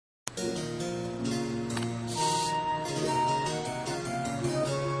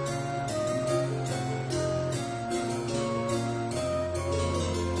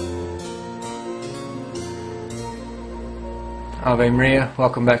Ave Maria,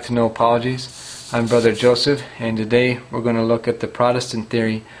 welcome back to No Apologies. I'm Brother Joseph, and today we're going to look at the Protestant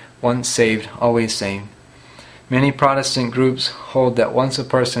theory, once saved, always saved. Many Protestant groups hold that once a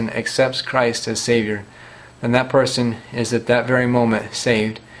person accepts Christ as Savior, then that person is at that very moment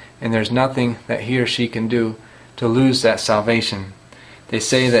saved, and there's nothing that he or she can do to lose that salvation. They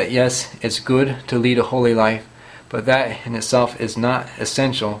say that yes, it's good to lead a holy life, but that in itself is not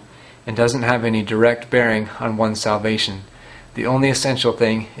essential and doesn't have any direct bearing on one's salvation. The only essential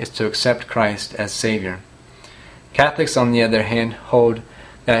thing is to accept Christ as Savior. Catholics, on the other hand, hold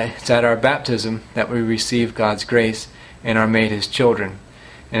that it's at our baptism that we receive God's grace and are made His children.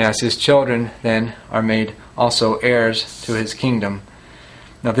 And as His children, then, are made also heirs to His kingdom.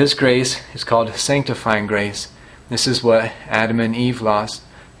 Now this grace is called sanctifying grace. This is what Adam and Eve lost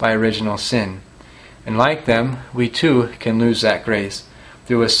by original sin. And like them, we too can lose that grace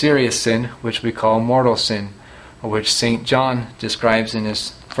through a serious sin which we call mortal sin, or which St. John describes in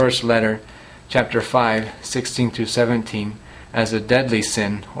his first letter, chapter 5, 16-17, as a deadly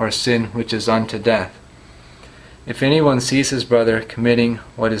sin, or sin which is unto death. If anyone sees his brother committing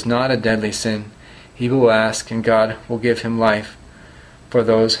what is not a deadly sin, he will ask, and God will give him life for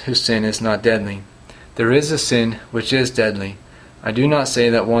those whose sin is not deadly. There is a sin which is deadly. I do not say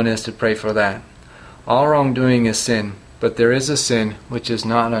that one is to pray for that. All wrongdoing is sin, but there is a sin which is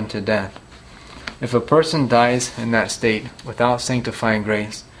not unto death. If a person dies in that state without sanctifying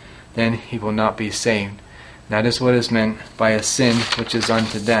grace, then he will not be saved. That is what is meant by a sin which is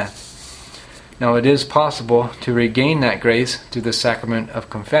unto death. Now it is possible to regain that grace through the sacrament of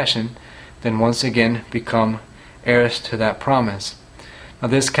confession, then once again become heirs to that promise. Now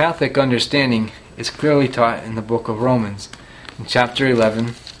this Catholic understanding is clearly taught in the book of Romans. In chapter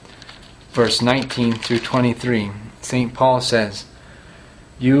 11, verse 19 through 23, St. Paul says,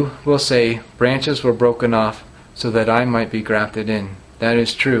 "You will say, branches were broken off so that I might be grafted in. That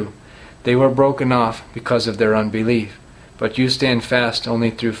is true. They were broken off because of their unbelief, but you stand fast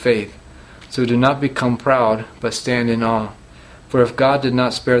only through faith. So do not become proud, but stand in awe. For if God did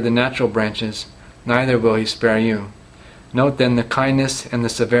not spare the natural branches, neither will He spare you. Note then the kindness and the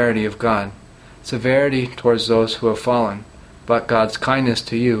severity of God. Severity towards those who have fallen, but God's kindness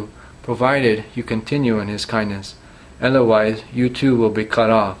to you, provided you continue in His kindness. Otherwise, you too will be cut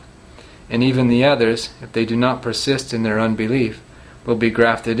off. And even the others, if they do not persist in their unbelief, will be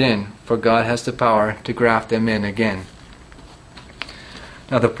grafted in, for God has the power to graft them in again."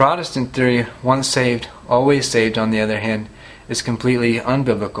 Now the Protestant theory, once saved, always saved, on the other hand, is completely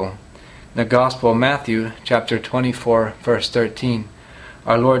unbiblical. In the Gospel of Matthew, chapter 24, verse 13,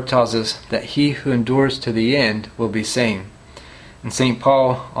 our Lord tells us that he who endures to the end will be saved. And St.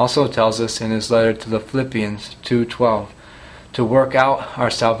 Paul also tells us in his letter to the Philippians 2:12 to work out our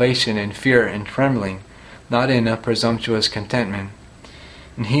salvation in fear and trembling, not in a presumptuous contentment.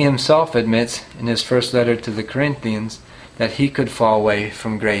 And he himself admits in his first letter to the Corinthians that he could fall away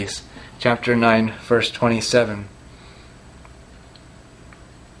from grace, chapter 9, verse 27,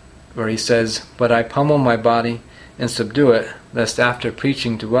 where he says, "But I pummel my body and subdue it, lest after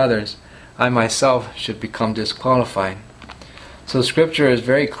preaching to others, I myself should become disqualified." So Scripture is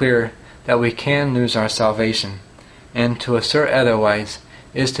very clear that we can lose our salvation, and to assert otherwise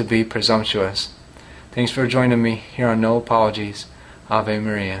is to be presumptuous. Thanks for joining me here on No Apologies. Ave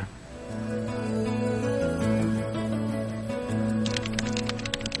Maria.